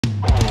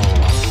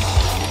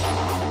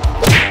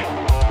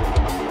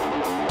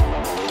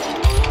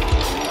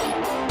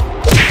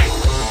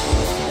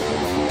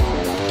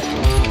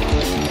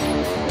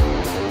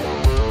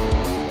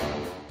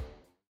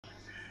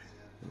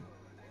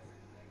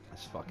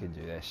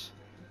fucking do this.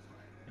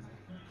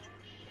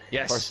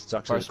 Yes,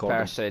 First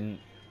person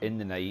in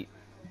the night.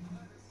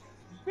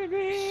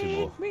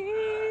 Sumo.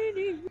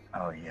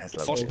 Oh yes,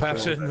 First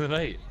person in the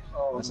night.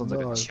 Oh, That sounds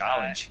like a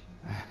challenge.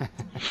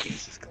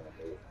 This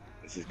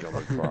is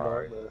gonna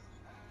cry.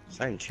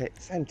 Same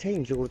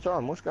teams all the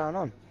time. What's going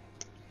on?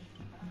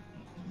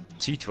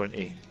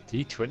 T20.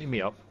 T20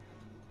 me up.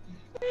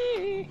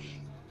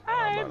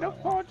 I'm the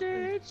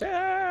politician.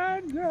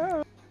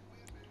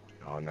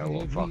 I know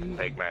what fucking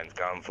Big Man's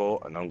going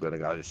for, and I'm gonna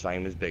go the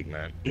same as Big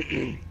Man.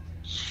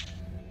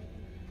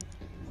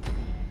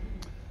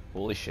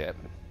 Holy shit.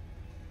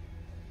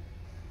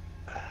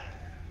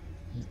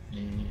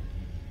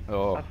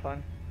 Oh. Have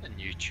fun. A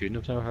new tune,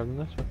 I've never heard of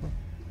this before.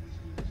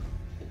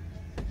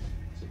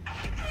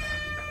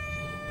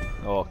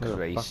 Oh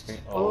Christ.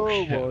 Oh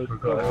my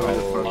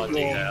god.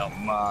 Bloody hell.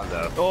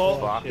 Mother. Oh.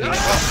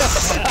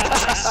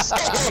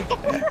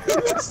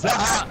 What's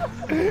that?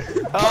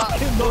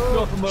 Fucking knocked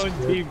off my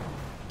own team.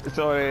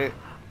 Sorry.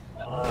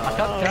 I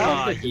can't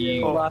tell if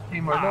you it's last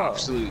team or not.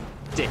 Absolute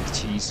dick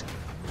cheese.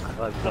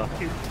 Like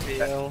fucking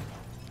fail.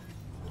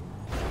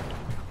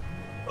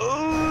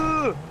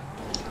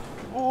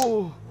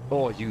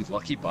 Oh, you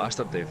lucky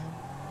bastard, Dave.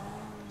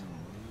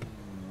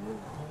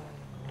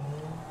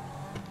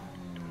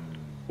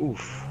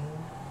 Oof.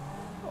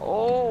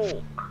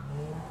 Oh.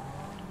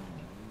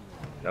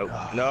 No.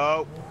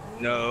 No.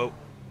 No.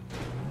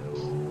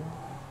 No.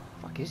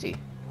 Fuck is he?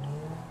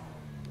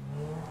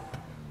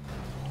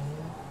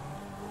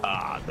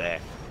 Ah, there.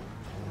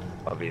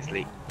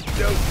 Obviously.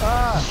 No.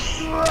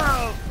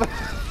 Ah.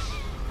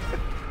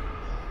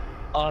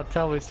 Oh,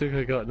 tell me soon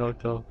I got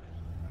knocked off.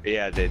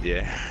 Yeah, I did,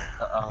 yeah.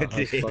 I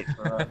did. Thank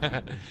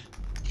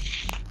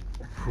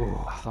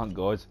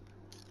God.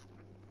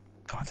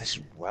 God, this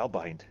is well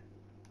behind.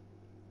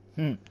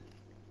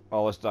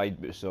 Alice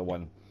died, but still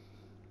won.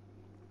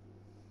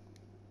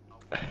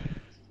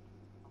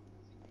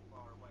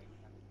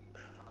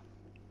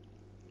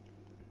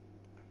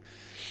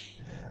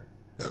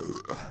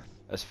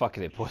 That's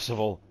fucking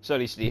impossible.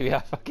 Sorry, Stevie. I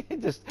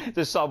fucking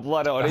just saw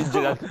blood orange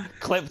and I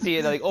clipped you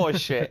and I'm like, oh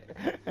shit.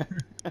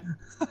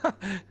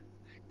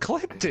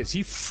 Clipped it,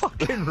 you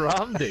fucking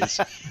rammed it.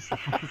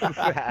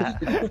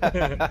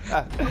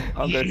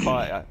 I'm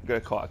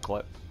gonna call it a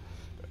clip.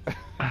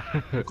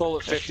 Call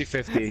it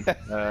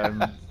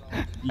 50-50.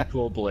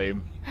 Equal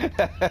blame.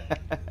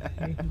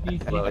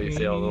 Well, you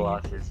see all the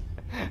losses.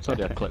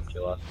 Sorry, I clipped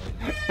you last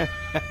night.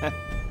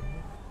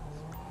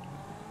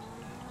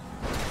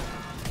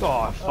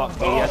 Oh fuck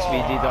me, yes we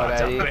did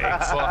already.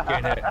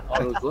 Fucking it.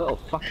 Oh, those little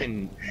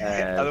fucking.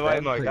 Other way,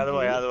 Mike. Other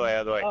way.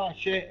 Oh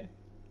shit.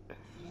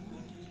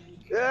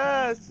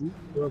 Yes.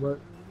 No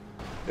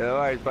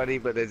worries, buddy.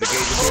 But there's a game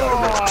to be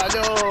Oh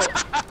no!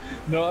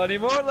 Not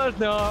anymore, there's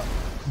not.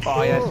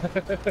 Oh yes.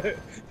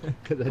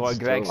 Go on,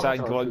 Gregson.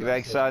 Go on,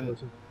 Gregson.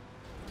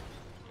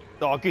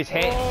 Oh, good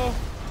hit. Oh,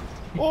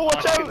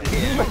 watch out!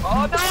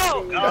 Oh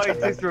no! Oh,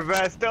 he's just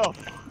reversed off.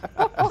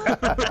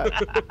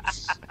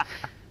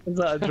 Is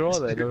that a draw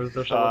then, or was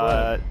there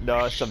something?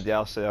 No, somebody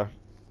else there.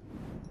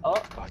 Oh,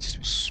 I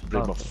just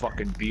sprayed my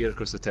fucking beer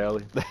across the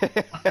telly.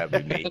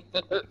 That'd be me.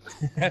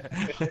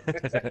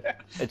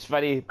 It's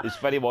funny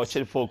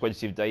watching folk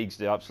once you've died 'cause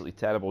they're absolutely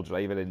terrible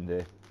driving in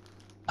the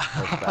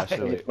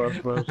especially.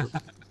 first person.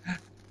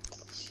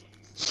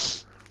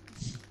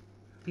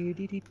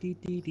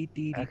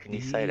 How can you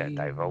say that,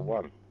 Dave? I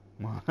won.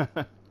 No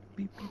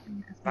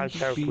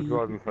terrible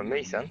driving from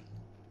me, son.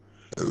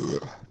 You're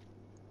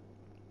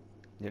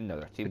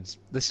another team.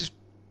 This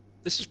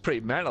is pretty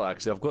mental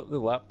actually. I've got the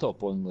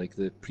laptop on like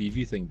the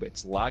preview thing, but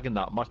it's lagging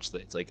that much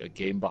that it's like a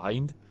game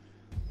behind.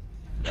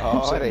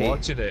 I'm sitting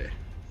watching it.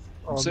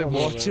 I'm sitting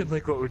watching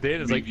like what we're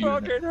doing. It's like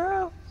fucking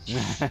hell.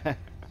 At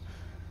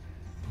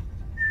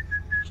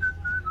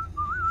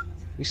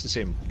least the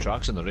same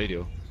tracks on the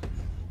radio.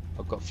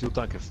 I've got a fuel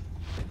tank of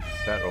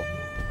petrol.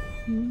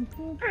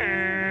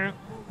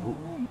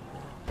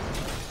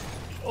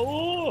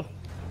 Oh!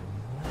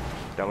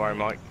 Don't worry,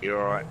 Mike.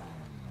 You're alright.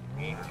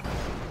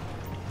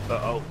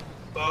 Uh-oh.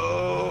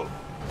 Oh!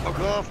 Fuck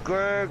off,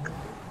 Greg!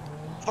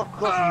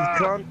 Fuck off,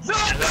 you cunt!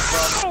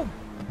 No!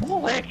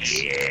 Bollock!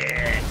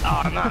 Shit!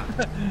 Oh, no!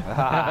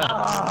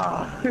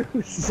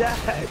 Who's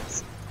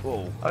that?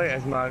 Whoa. I think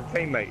that's my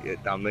teammate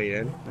that done me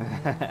then. I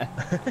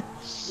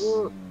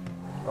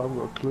haven't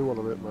got a clue on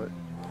it, mate.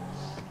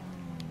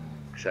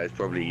 So it's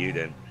probably you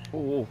then.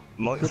 Oh.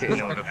 Mike's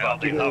hitting all the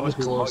fucking... That was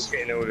close. Mike's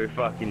hitting all the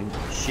fucking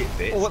shit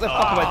bits. Oh, what the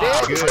fuck am I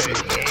doing? Good.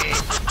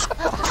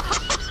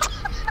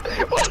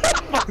 What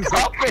the fuck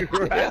up in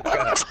there?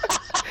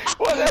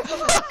 What the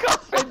fuck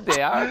up in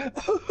there?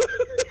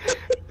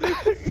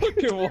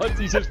 Fucking what?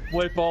 He just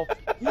flip off.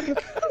 I'm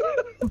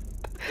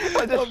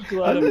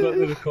glad I've got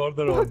the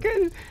recorder on.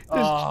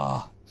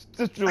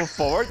 Just drove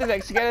forward the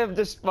next again. I'm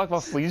just my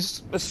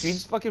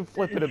screen's fucking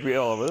flipping about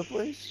all over the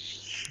place.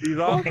 He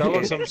ran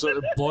down some sort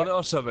of bonnet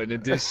or something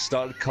and just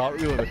started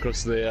cartwheeling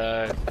across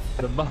the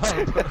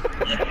map.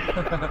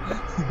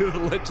 You're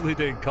literally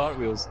doing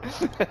cartwheels.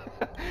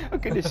 I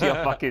couldn't see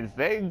a fucking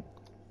thing.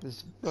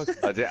 This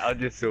I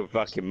just saw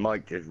fucking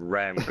Mike just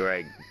ram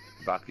Greg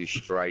fucking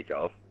straight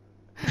off.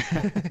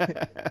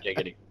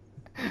 Giggity.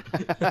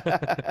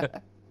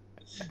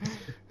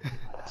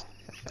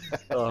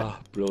 Oh,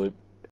 brilliant.